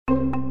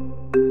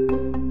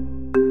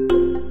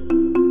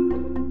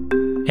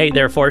Hey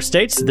there, Four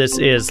States. This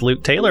is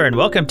Luke Taylor, and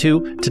welcome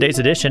to today's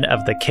edition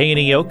of the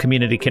KNEO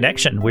Community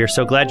Connection. We're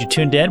so glad you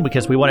tuned in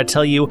because we want to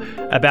tell you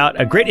about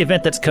a great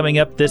event that's coming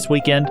up this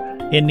weekend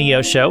in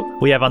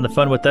Neosho. We have on the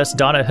phone with us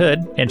Donna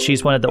Hood, and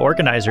she's one of the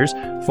organizers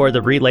for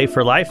the Relay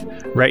for Life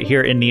right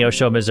here in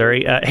Neosho,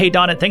 Missouri. Hey,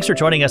 Donna, thanks for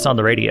joining us on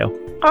the radio.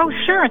 Oh,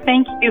 sure.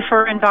 Thank you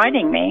for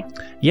inviting me.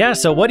 Yeah,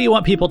 so what do you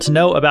want people to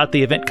know about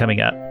the event coming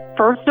up?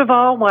 First of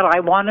all, what I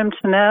want them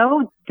to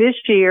know this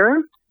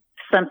year,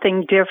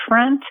 something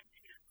different.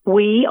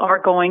 We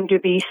are going to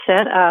be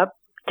set up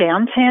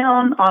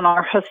downtown on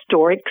our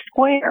historic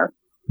square.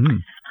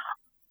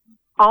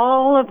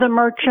 All of the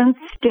merchants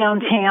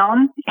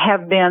downtown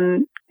have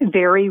been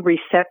very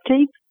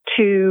receptive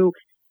to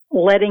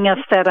letting us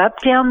set up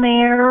down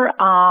there,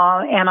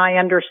 and I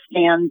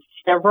understand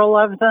several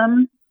of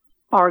them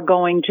are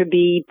going to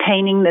be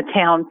painting the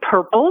town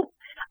purple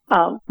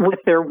with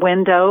their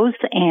windows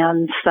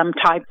and some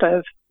type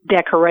of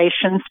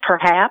decorations,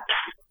 perhaps.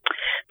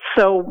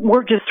 So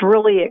we're just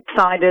really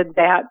excited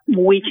that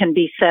we can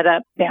be set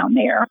up down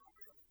there.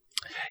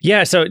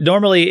 Yeah, so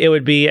normally it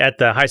would be at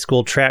the high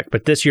school track,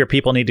 but this year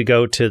people need to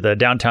go to the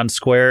downtown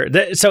square.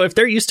 So if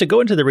they're used to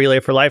going to the Relay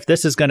for Life,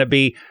 this is going to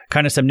be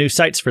kind of some new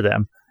sights for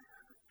them.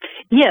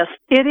 Yes,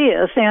 it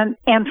is.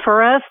 And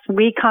for us,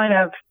 we kind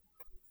of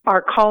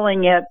are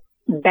calling it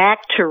back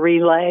to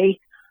Relay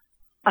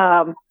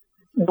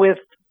with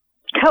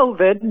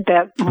COVID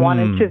that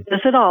wanted to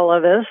visit all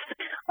of us.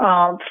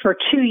 For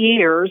 2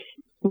 years,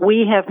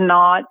 we have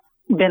not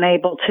been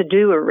able to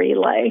do a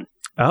relay.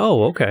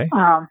 Oh, okay.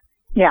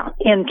 Yeah.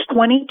 In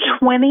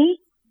 2020,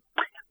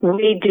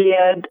 we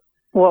did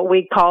what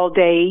we called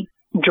a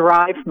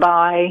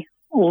drive-by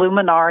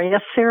luminaria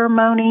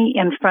ceremony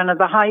in front of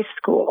the high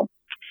school.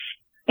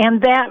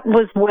 And that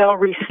was well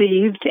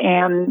received,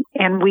 and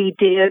we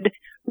did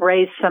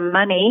raise some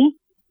money.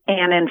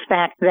 And in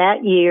fact,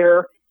 that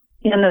year,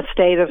 in the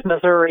state of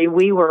Missouri,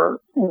 we were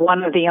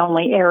one of the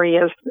only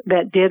areas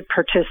that did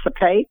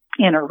participate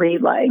in a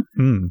relay.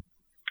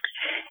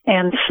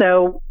 And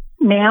so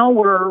now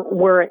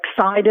we're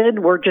excited.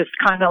 We're just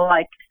kind of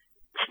like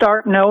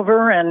starting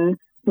over and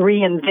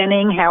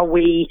reinventing how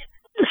we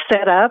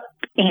set up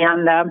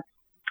and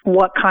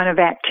what kind of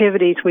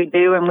activities we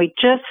do. And we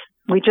just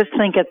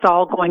think it's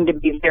all going to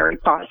be very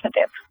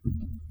positive.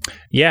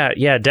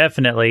 Yeah,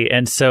 definitely.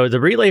 And so the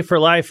Relay for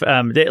Life,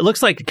 it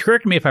looks like,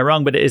 correct me if I'm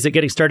wrong, but is it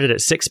getting started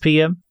at 6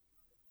 p.m.?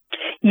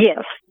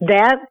 Yes,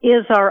 that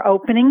is our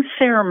opening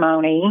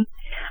ceremony.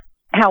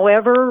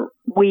 However,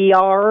 we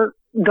are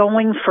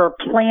going for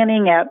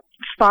planning at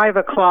 5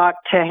 o'clock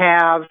to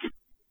have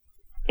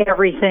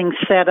everything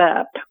set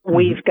up.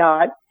 We've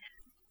got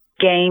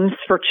games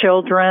for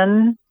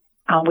children.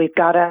 We've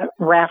got a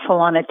raffle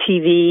on a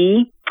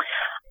TV.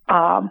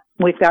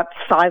 We've got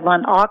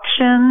silent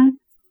auction.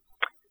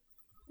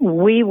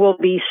 We will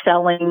be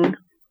selling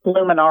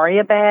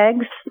luminaria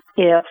bags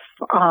if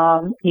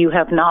you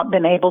have not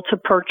been able to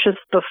purchase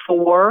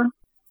before.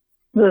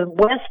 The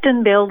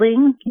Weston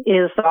Building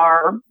is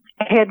our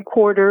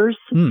headquarters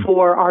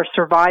for our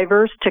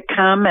survivors to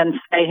come and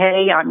say,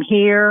 hey, I'm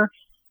here,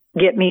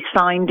 get me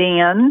signed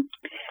in.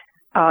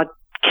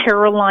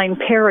 Caroline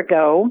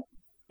Perigo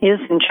is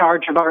in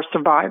charge of our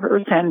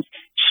survivors, and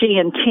she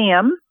and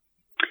Tim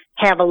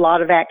have a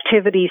lot of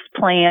activities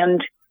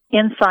planned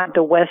inside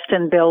the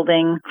Weston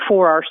Building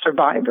for our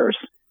survivors.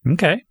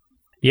 Okay.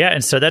 Yeah,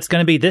 and so that's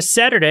going to be this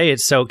Saturday.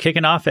 It's so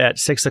kicking off at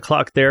 6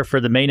 o'clock there for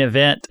the main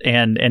event.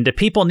 And do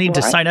people need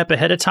to sign up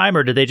ahead of time,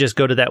 or do they just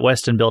go to that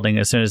Weston Building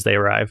as soon as they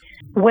arrive?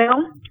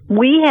 Well,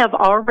 we have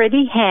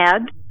already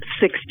had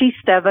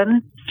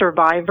 67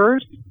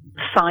 survivors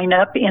sign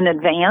up in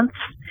advance,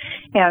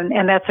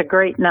 and that's a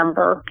great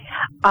number.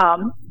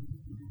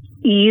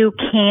 You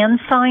can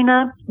sign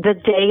up the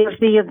day of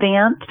the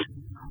event,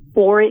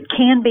 or it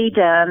can be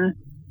done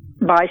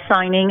by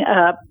signing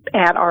up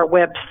at our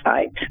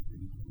website.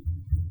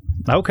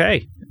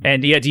 Okay.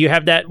 And do you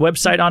have that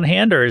website on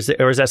hand, or is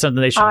that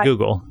something they should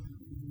Google?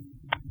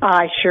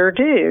 I sure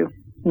do.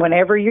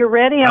 Whenever you're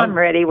ready, I'm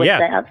ready with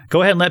that.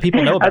 Go ahead and let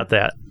people know about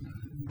that.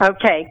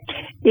 Okay.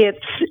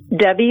 It's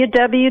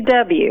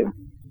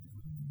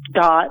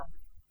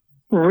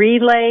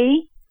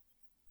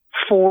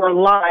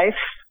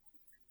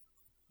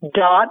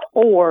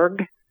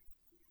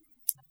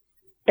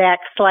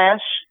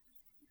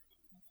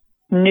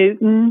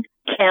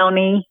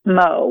County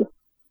Mo.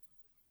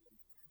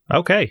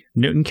 Okay,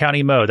 Newton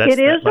County Mo. It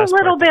is a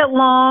little bit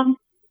long,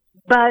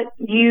 but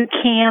you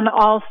can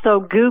also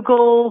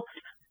Google,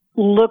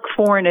 look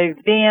for an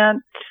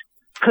event,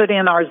 put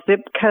in our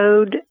zip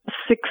code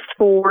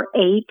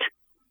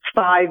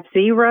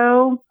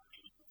 64850,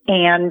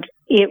 and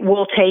it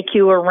will take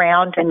you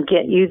around and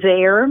get you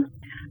there.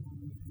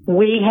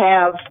 We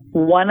have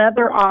one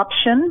other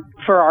option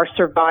for our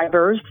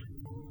survivors.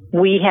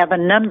 We have a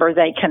number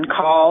they can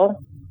call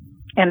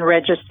and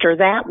register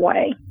that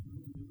way.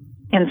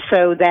 And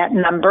so that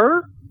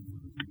number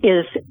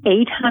is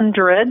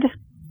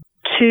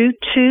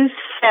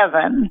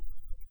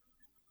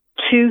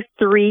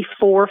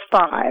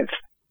 800-227-2345.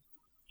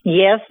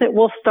 Yes, it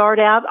will start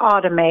out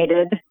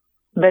automated,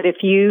 but if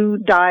you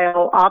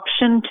dial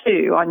option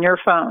 2 on your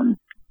phone,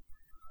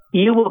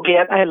 you will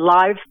get a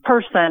live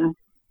person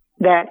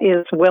that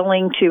is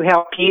willing to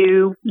help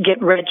you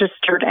get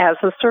registered as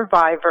a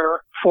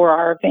survivor for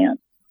our event.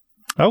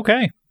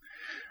 Okay.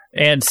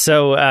 And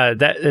so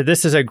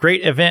this is a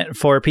great event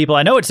for people.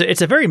 I know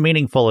it's a very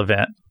meaningful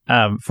event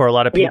for a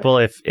lot of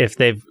people. Yes. If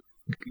they've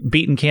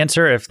beaten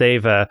cancer, if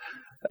they've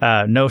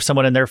know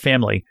someone in their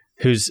family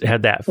who's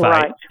had that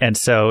fight. Right. And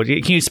so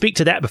can you speak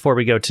to that before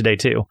we go today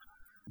too?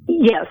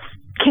 Yes.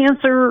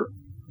 Cancer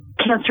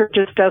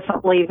just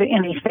doesn't leave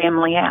any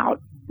family out,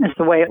 is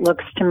the way it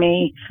looks to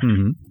me.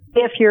 Mm-hmm.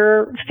 If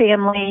your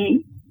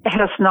family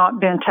has not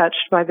been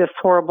touched by this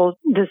horrible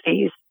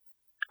disease,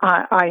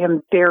 I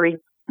am very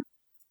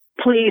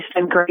pleased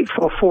and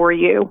grateful for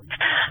you.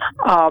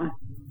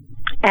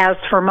 As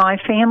for my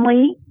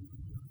family,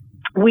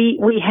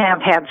 we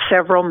have had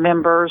several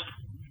members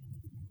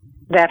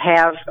that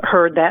have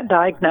heard that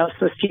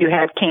diagnosis, you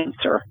had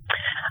cancer.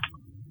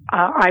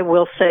 I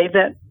will say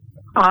that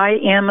I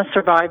am a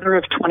survivor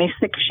of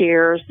 26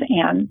 years,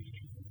 and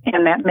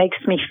that makes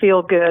me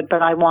feel good,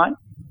 but I want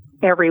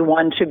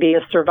everyone to be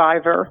a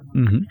survivor.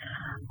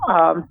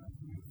 Mm-hmm.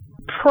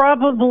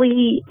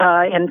 Probably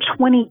in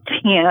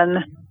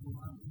 2010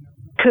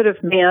 could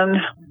have been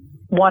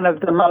one of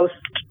the most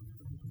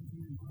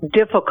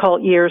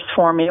difficult years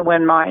for me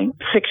when my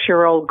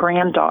 6-year-old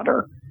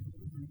granddaughter,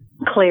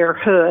 Claire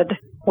Hood,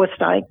 was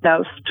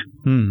diagnosed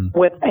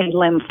with a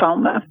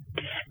lymphoma.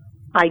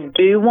 I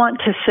do want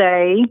to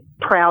say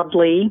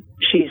proudly,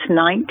 she's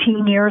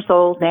 19 years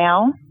old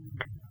now,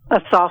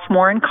 a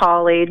sophomore in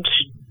college,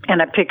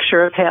 and a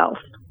picture of health.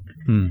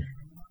 And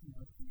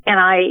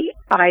I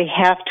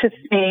have to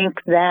think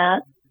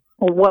that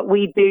what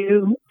we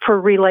do for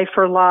Relay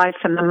for Life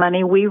and the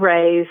money we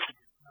raise,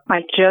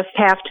 I just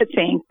have to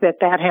think that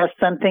has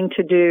something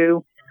to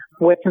do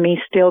with me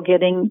still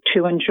getting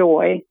to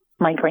enjoy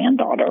my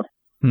granddaughter.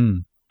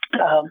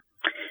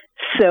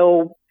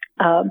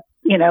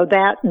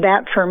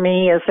 That for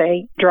me is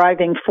a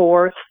driving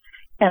force.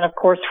 And of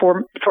course,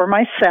 for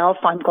myself,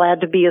 I'm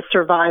glad to be a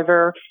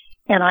survivor.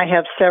 And I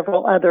have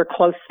several other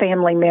close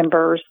family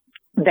members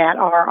that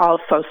are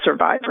also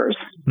survivors.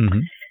 Mm-hmm.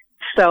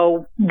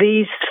 So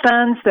these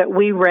funds that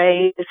we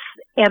raise,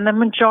 and the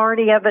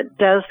majority of it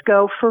does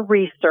go for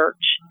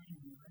research,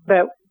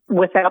 but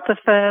without the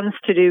funds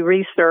to do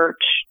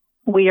research,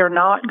 we are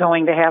not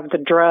going to have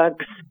the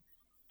drugs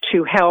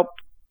to help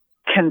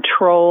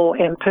control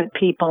and put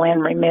people in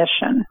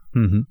remission.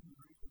 Mm-hmm.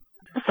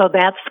 So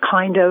that's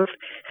kind of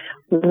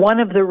one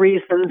of the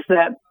reasons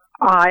that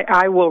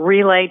I will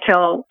relay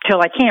till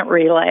I can't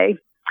relay.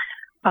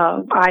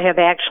 I have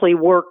actually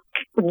worked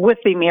with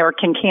the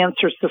American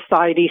Cancer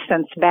Society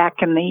since back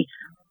in the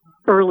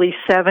early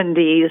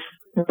 70s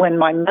when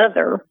my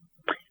mother,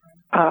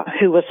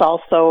 who was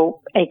also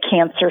a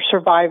cancer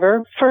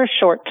survivor for a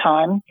short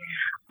time,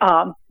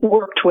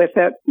 worked with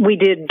it. We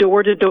did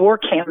door-to-door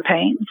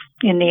campaigns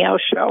in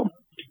Neosho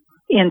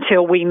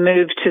until we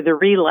moved to the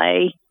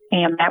relay,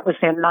 and that was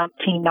in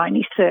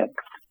 1996.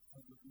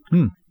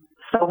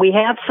 So we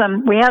have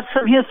some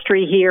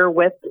history here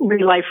with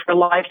Relay for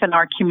Life in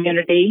our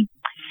community.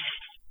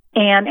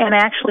 And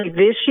actually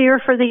this year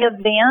for the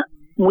event,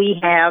 we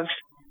have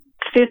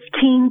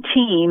 15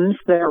 teams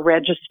that are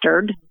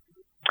registered.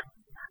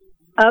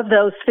 Of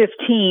those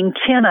 15,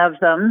 10 of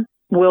them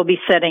will be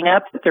setting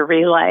up at the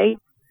relay.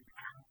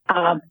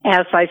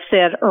 As I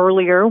said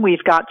earlier,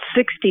 we've got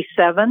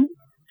 67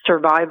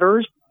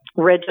 survivors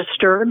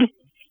registered,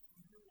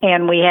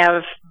 and we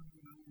have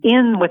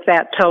with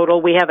that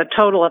total, we have a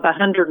total of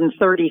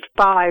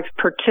 135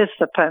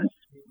 participants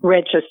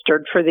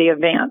registered for the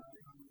event.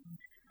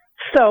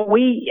 So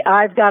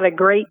I've got a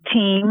great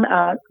team.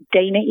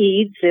 Dana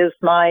Eads is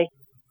my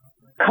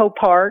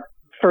co-part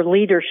for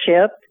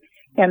leadership.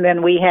 And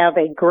then we have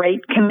a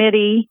great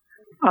committee,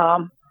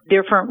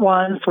 different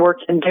ones work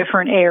in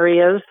different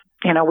areas.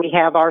 We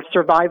have our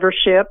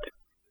survivorship,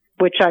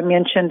 which I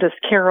mentioned is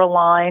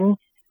Caroline.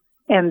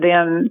 And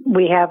then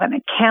we have an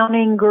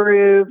accounting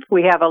group.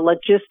 We have a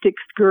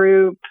logistics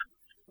group.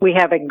 We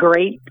have a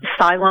great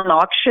silent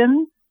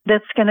auction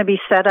that's going to be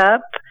set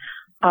up.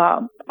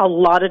 A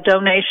lot of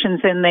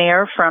donations in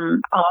there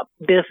from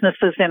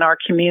businesses in our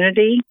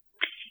community.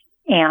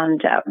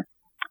 And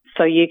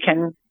so you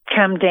can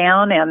come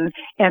down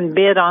and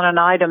bid on an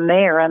item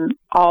there. And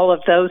all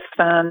of those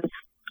funds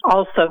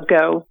also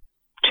go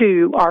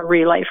to our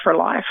Relay for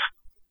Life.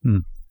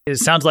 It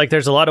sounds like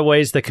there's a lot of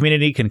ways the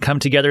community can come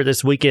together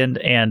this weekend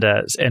and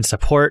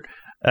support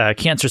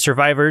cancer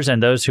survivors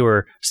and those who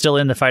are still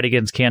in the fight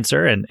against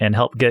cancer and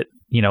help get,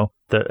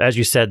 as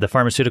you said, the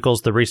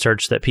pharmaceuticals, the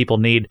research that people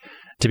need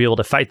to be able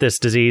to fight this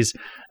disease.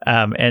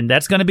 And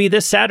that's going to be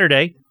this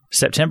Saturday,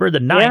 September the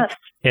 9th. Yes.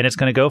 And it's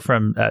going to go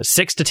from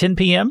 6 to 10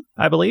 p.m.,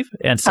 I believe.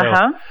 And so,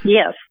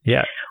 yes.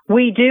 Yeah.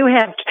 We do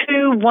have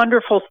two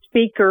wonderful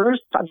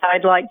speakers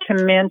I'd like to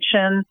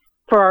mention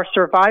for our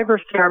survivor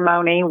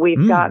ceremony.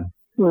 We've got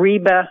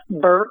Reba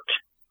Burt,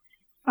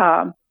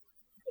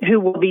 who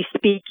will be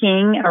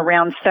speaking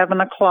around 7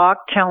 o'clock,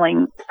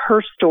 telling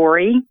her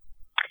story.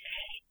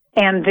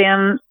 And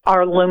then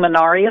our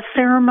Luminaria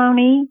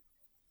ceremony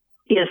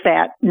is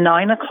at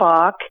 9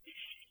 o'clock.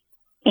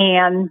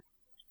 And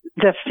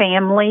the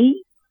family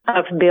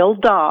of Bill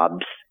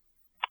Dobbs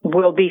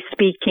will be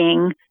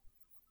speaking,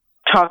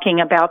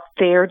 talking about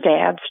their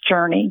dad's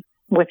journey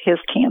with his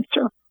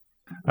cancer.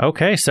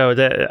 Okay, so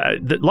a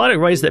lot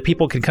of ways that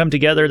people can come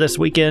together this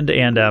weekend,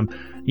 and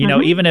you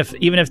know, even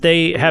if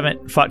they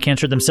haven't fought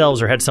cancer themselves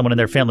or had someone in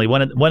their family,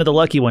 one of the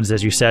lucky ones,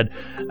 as you said,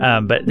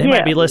 but they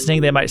might be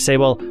listening. They might say,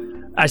 "Well,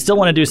 I still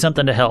want to do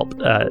something to help."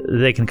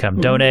 They can come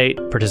donate,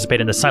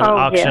 participate in the silent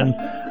auction.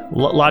 Yes.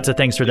 Lots of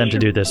things for them to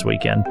do this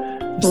weekend.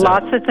 So.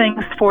 Lots of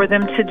things for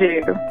them to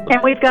do,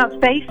 and we've got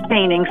face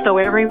painting, so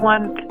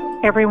everyone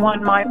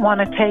might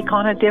want to take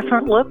on a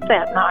different look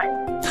that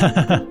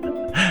night.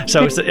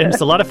 So it's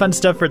a lot of fun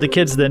stuff for the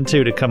kids then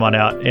too to come on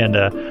out. And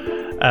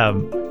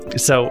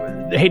so,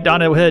 hey,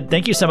 Donna Hood,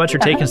 thank you so much for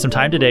taking some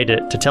time today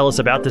to tell us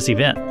about this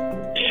event.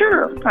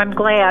 Sure, I'm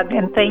glad,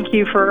 and thank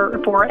you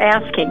for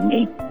asking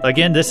me.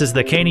 Again, this is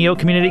the KNEO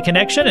Community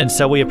Connection, and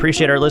so we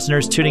appreciate our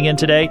listeners tuning in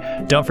today.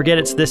 Don't forget,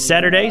 it's this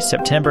Saturday,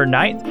 September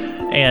 9th,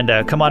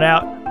 and come on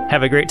out,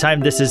 have a great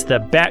time. This is the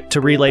Back to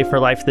Relay for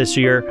Life this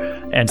year,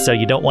 and so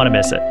you don't want to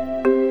miss it.